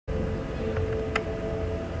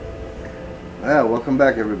Yeah, welcome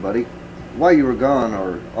back everybody. While you were gone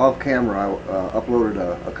or off camera, I uploaded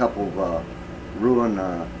a couple of ruin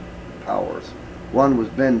powers. One was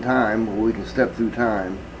bend time, where we can step through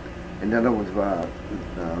time, and the other one's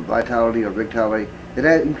vitality or vitality. It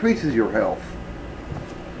increases your health.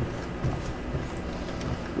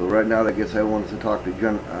 So right now, I guess I wanted to talk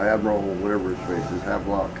to Admiral, whatever his face is,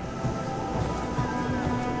 Havelock.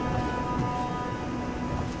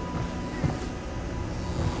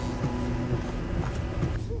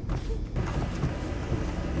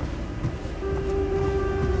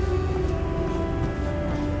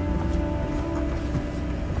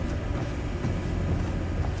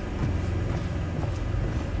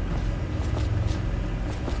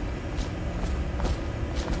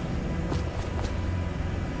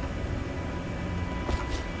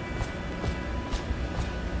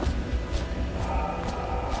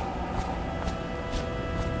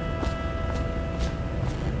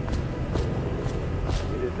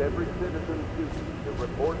 Every citizen's duty to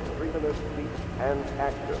report criminal speech and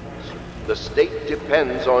actions. The state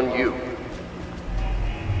depends on you.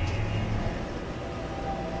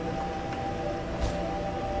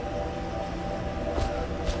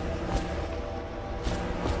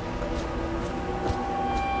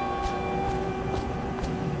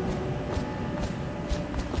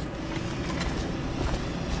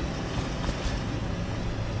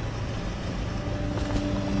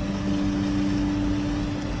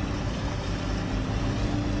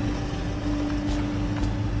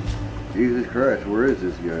 Jesus Christ, where is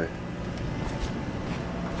this guy?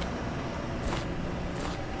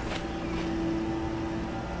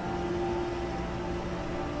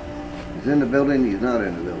 He's in the building, he's not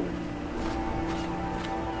in the building.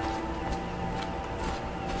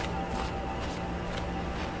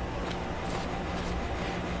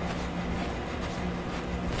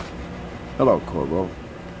 Hello, Corvo.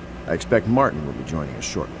 I expect Martin will be joining us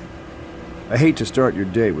shortly. I hate to start your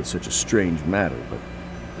day with such a strange matter, but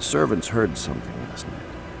the servants heard something last night,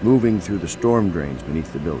 moving through the storm drains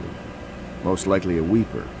beneath the building. Most likely a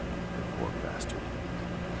weeper, the poor bastard.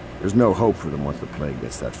 There's no hope for them once the plague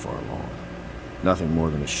gets that far along. Nothing more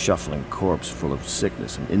than a shuffling corpse full of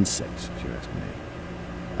sickness and insects, if you ask me.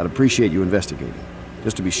 I'd appreciate you investigating,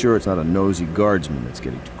 just to be sure it's not a nosy guardsman that's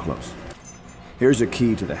getting too close. Here's a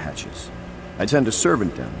key to the hatches. I'd send a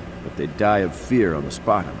servant down there, but they'd die of fear on the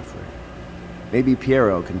spot, I'm afraid. Maybe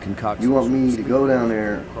Piero can concoct... You want me to go down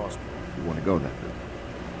there? If you want to go that route.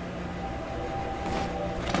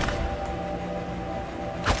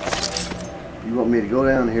 You want me to go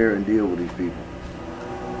down here and deal with these people?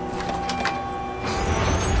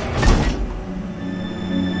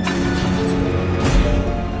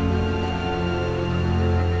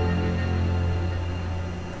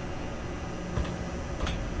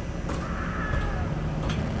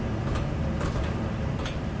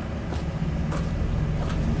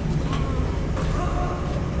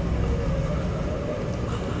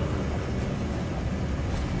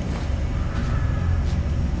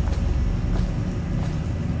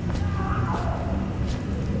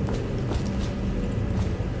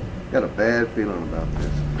 Got a bad feeling about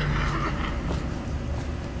this.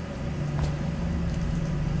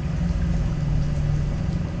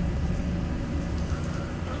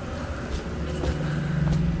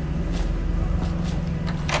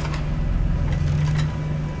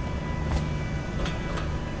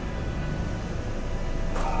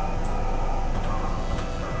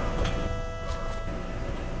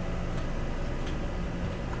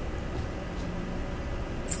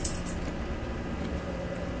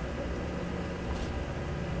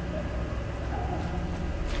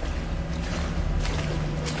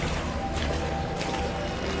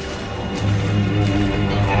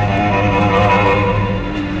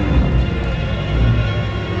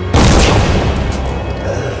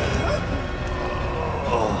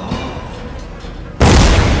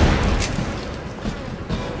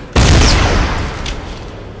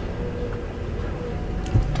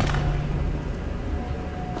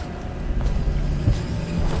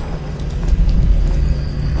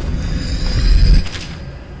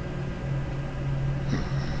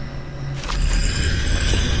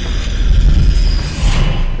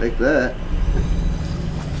 Take that.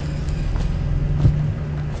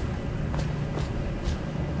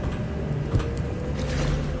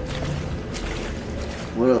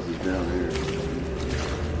 What else is down here?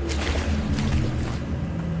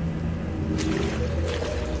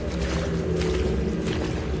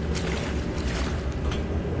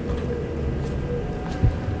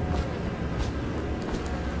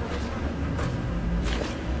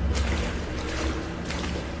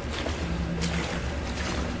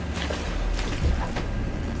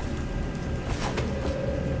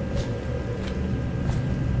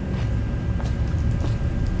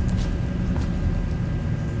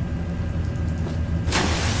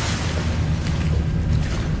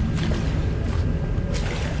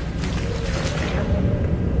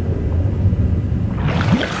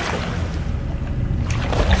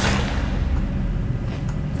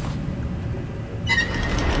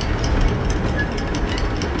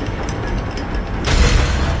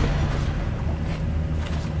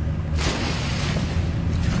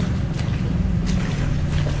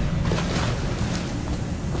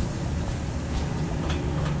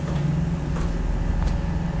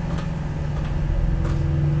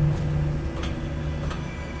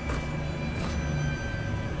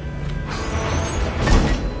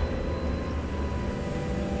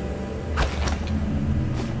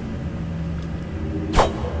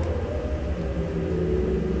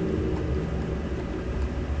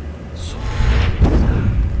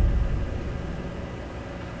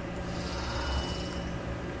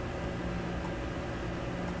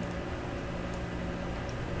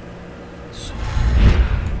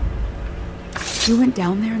 You went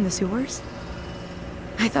down there in the sewers?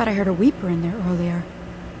 I thought I heard a weeper in there earlier.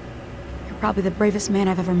 You're probably the bravest man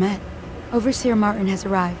I've ever met. Overseer Martin has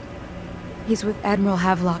arrived. He's with Admiral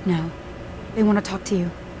Havelock now. They want to talk to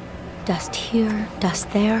you. Dust here,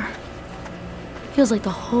 dust there. Feels like the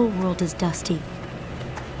whole world is dusty.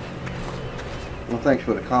 Well, thanks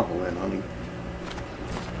for the compliment, honey.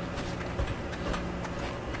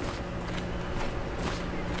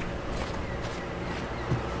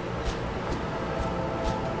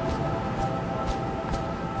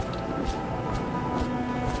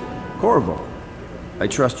 Corvo, I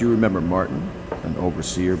trust you remember Martin, an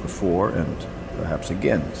overseer before, and perhaps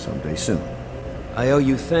again someday soon. I owe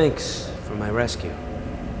you thanks for my rescue.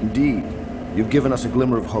 Indeed, you've given us a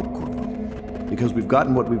glimmer of hope, Corvo, because we've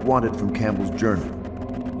gotten what we've wanted from Campbell's journal.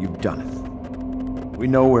 You've done it. We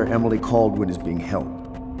know where Emily Caldwin is being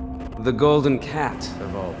held. The Golden Cat,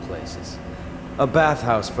 of all places. A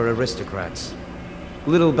bathhouse for aristocrats.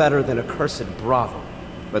 Little better than a cursed brothel.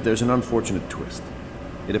 But there's an unfortunate twist.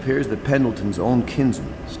 It appears that Pendleton's own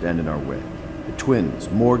kinsmen stand in our way. The twins,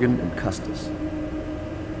 Morgan and Custis.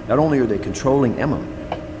 Not only are they controlling Emily,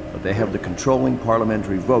 but they have the controlling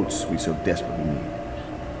parliamentary votes we so desperately need.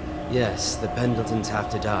 Yes, the Pendletons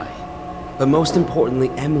have to die. But most importantly,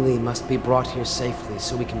 Emily must be brought here safely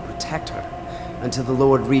so we can protect her until the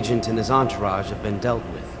Lord Regent and his entourage have been dealt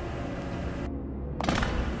with.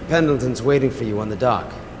 Pendleton's waiting for you on the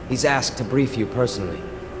dock. He's asked to brief you personally.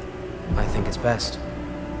 I think it's best.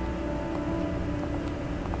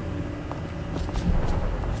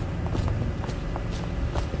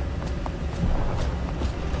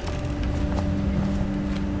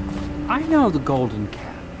 I know the Golden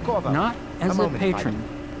Cat, Corvo, not as a patron.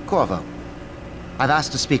 Corvo, I've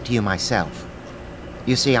asked to speak to you myself.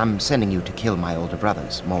 You see, I'm sending you to kill my older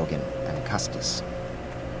brothers, Morgan and Custis.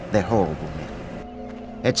 They're horrible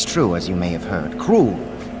men. It's true, as you may have heard, cruel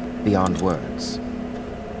beyond words.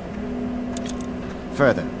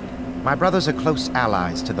 Further, my brothers are close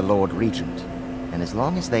allies to the Lord Regent, and as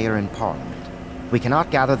long as they are in Parliament, we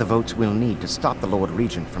cannot gather the votes we'll need to stop the Lord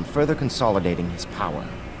Regent from further consolidating his power.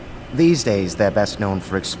 These days, they're best known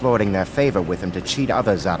for exploiting their favor with him to cheat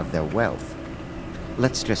others out of their wealth.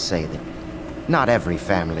 Let's just say that not every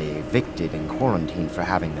family evicted and quarantined for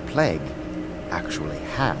having the plague actually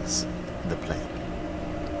has the plague.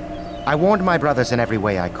 I warned my brothers in every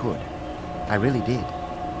way I could. I really did.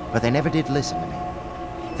 But they never did listen to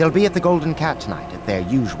me. They'll be at the Golden Cat tonight at their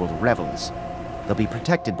usual revels. They'll be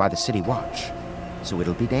protected by the City Watch, so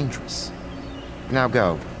it'll be dangerous. Now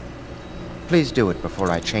go. Please do it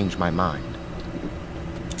before I change my mind.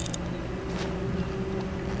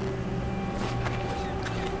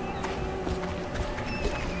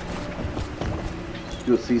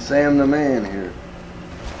 You'll see Sam the man here.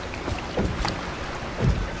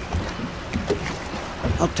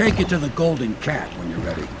 I'll take you to the Golden Cat when you're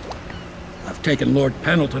ready. I've taken Lord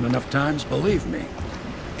Pendleton enough times, believe me.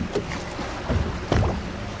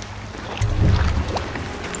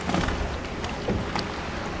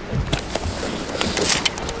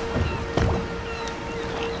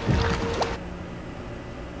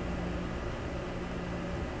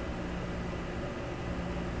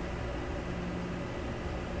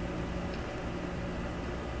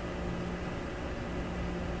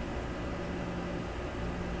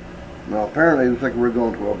 Now apparently it looks like we're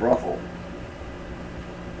going to a brothel.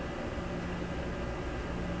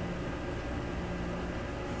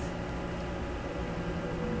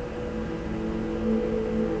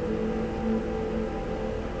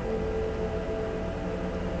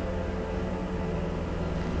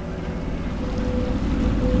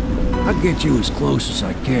 I'll get you as close as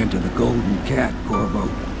I can to the Golden Cat, Corvo.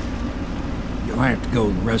 You'll have to go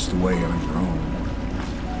the rest of the way on your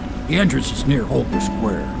own. The entrance is near Holker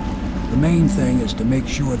Square. The main thing is to make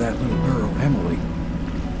sure that little girl, Emily,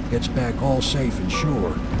 gets back all safe and sure.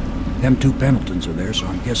 Them two Pendletons are there, so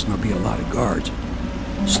I'm guessing there'll be a lot of guards.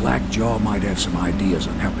 Slackjaw might have some ideas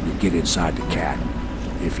on helping you get inside the cat,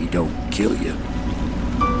 if he don't kill you.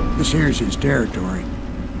 This here's his territory.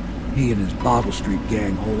 He and his Bottle Street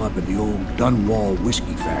gang hole up at the old Dunwall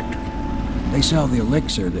whiskey factory. They sell the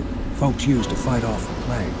elixir that folks use to fight off the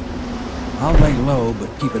plague. I'll lay low,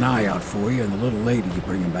 but keep an eye out for you and the little lady you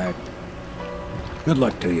bring him back. Good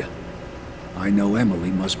luck to you. I know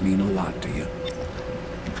Emily must mean a lot to you.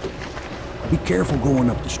 Be careful going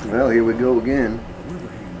up the street. Well, here we go again. The river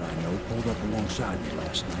hand I know pulled up alongside me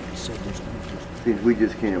last night. He said there's no... Seems we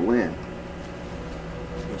just can't win.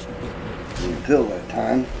 Guess once you get rid of it. Until that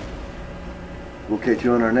time, we'll catch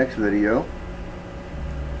you on our next video.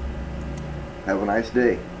 Have a nice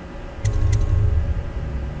day.